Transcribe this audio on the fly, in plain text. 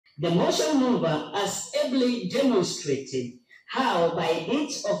The motion mover has ably demonstrated how, by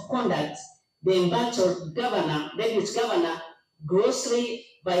deeds of conduct, the embattled deputy governor, grossly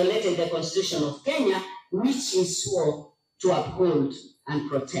violated the Constitution of Kenya, which he swore to uphold and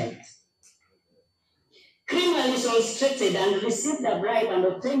protect. Criminals restricted and received a bribe and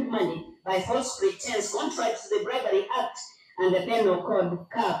obtained money by false pretense, contrary to the Bribery Act and the Penal Code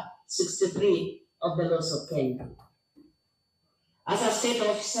Cap 63 of the laws of Kenya. As a state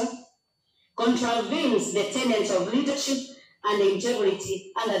officer, contravenes the tenets of leadership and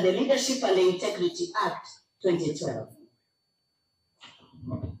integrity under the Leadership and Integrity Act 2012.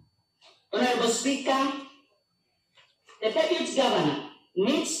 Honorable Speaker, the Deputy Governor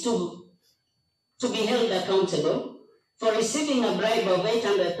needs to be held accountable for receiving a bribe of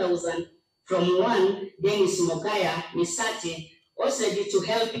 800,000 from one Dennis Mokaya Misati, also to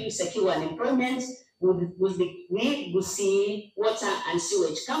help him secure an employment with the Kisii Water and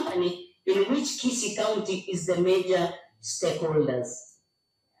Sewage Company, in which Kisii County is the major stakeholders.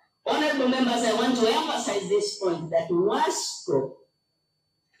 Honorable members, I want to emphasize this point that WASCO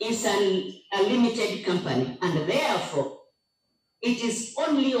is a limited company, and therefore it is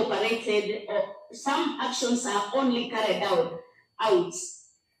only operated, or some actions are only carried out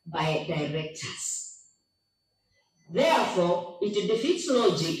by directors. Therefore, it defeats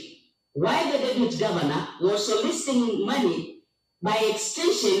logic why the deputy governor was soliciting money, by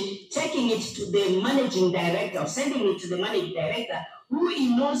extension taking it to the managing director, or sending it to the managing director, who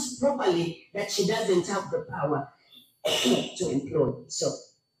he knows properly that she doesn't have the power to employ. So,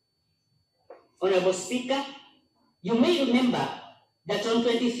 Honorable Speaker, you may remember that on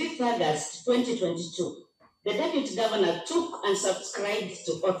 25th August 2022, the Deputy Governor took and subscribed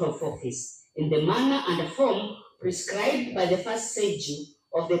to oath of office in the manner and form prescribed by the first schedule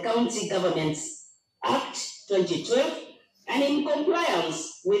of the County Governments Act 2012 and in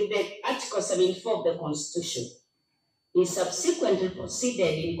compliance with the Article 74 of the Constitution. He subsequently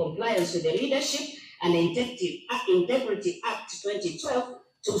proceeded in compliance with the Leadership and Integrity Act 2012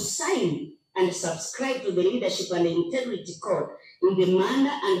 to sign and subscribe to the Leadership and Integrity Code in the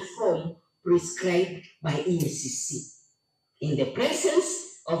manner and form prescribed by EACC, in the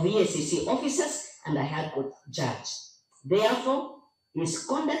presence of EACC officers and a High Court judge. Therefore,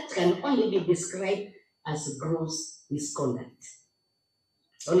 misconduct can only be described as gross misconduct.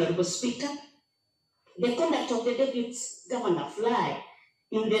 Honorable Speaker, the conduct of the Deputy Governor fly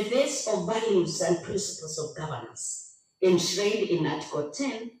in the face of values and principles of governance enshrined in Article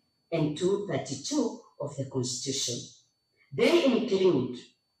 10 and 232 of the Constitution. They include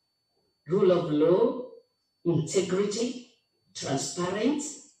rule of law, integrity,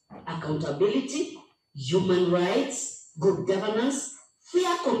 transparency, accountability, human rights, good governance,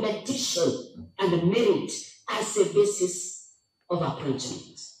 fair competition, and merit as a basis of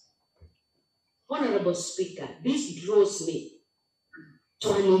appointment. Honorable Speaker, this draws me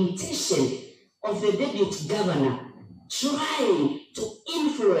to an intention of the Deputy Governor trying to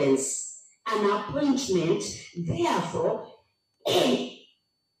influence an appointment, therefore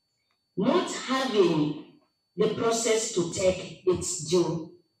not having the process to take its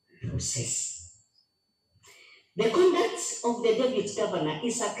due process. The conduct of the Deputy Governor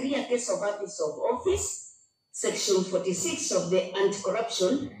is a clear case of abuse of office. Section 46 of the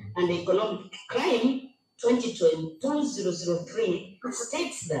Anti-Corruption and Economic Crime 2020-2003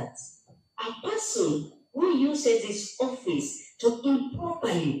 states that a person who uses his office to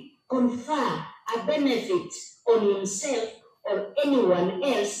improperly confer a benefit on himself or anyone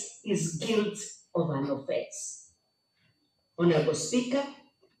else is guilty of an offense. Honorable Speaker,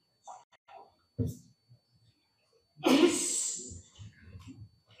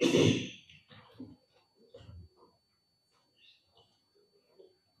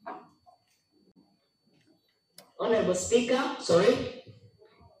 Honorable Speaker,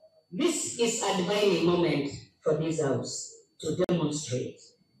 this is a divine moment for this House to demonstrate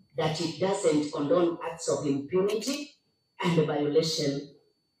that it doesn't condone acts of impunity and the violation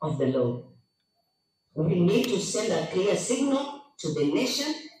of the law. We need to send a clear signal to the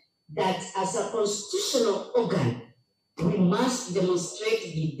nation that as a constitutional organ, we must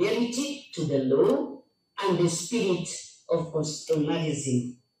demonstrate fidelity to the law and the spirit of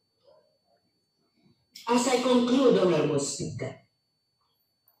constitutionalism. As I conclude, Honorable Speaker,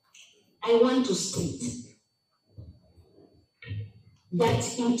 I want to state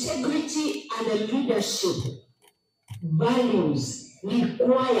that integrity and leadership values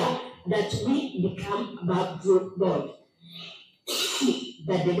require that we become above board.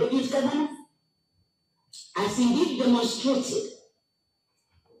 That the Deputy Governor has indeed demonstrated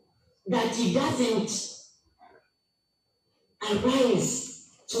that he doesn't arise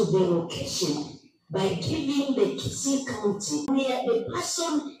to the location by giving the Kisii County, where the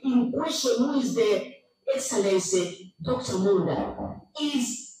person in question, who is the Excellency Dr. Munda,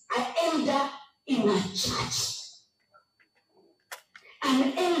 is an elder in a church,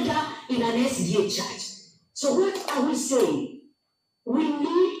 an elder in an SDA church. So what are we saying? We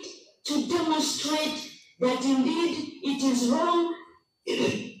need to demonstrate that indeed it is wrong,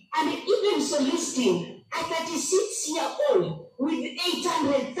 and even soliciting a 36-year-old with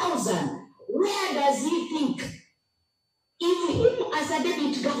 800,000. Where does he think? If him as a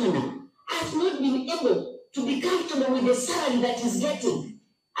deputy governor has not been able to be comfortable with the salary that he's getting,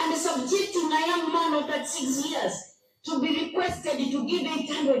 and subjecting a young man of 36 years to be requested to give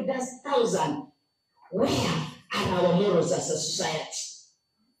 800,000, where are our morals as a society?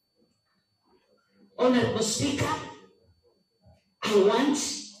 Honorable Speaker, I want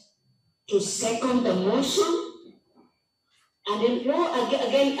to second the motion and then go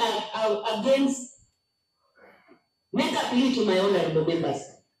again against, make a plea to my honorable members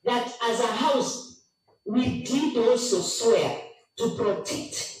that as a house, we did also swear to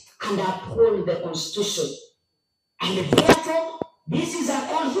protect and uphold the Constitution. And therefore, this is a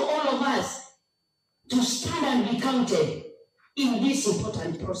call for all of us to stand and be counted in this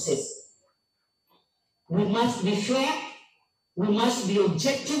important process. We must be fair, we must be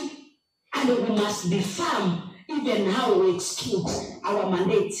objective, and we must be firm even how we execute our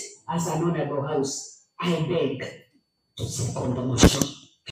mandate as an honorable house. I beg to second the motion.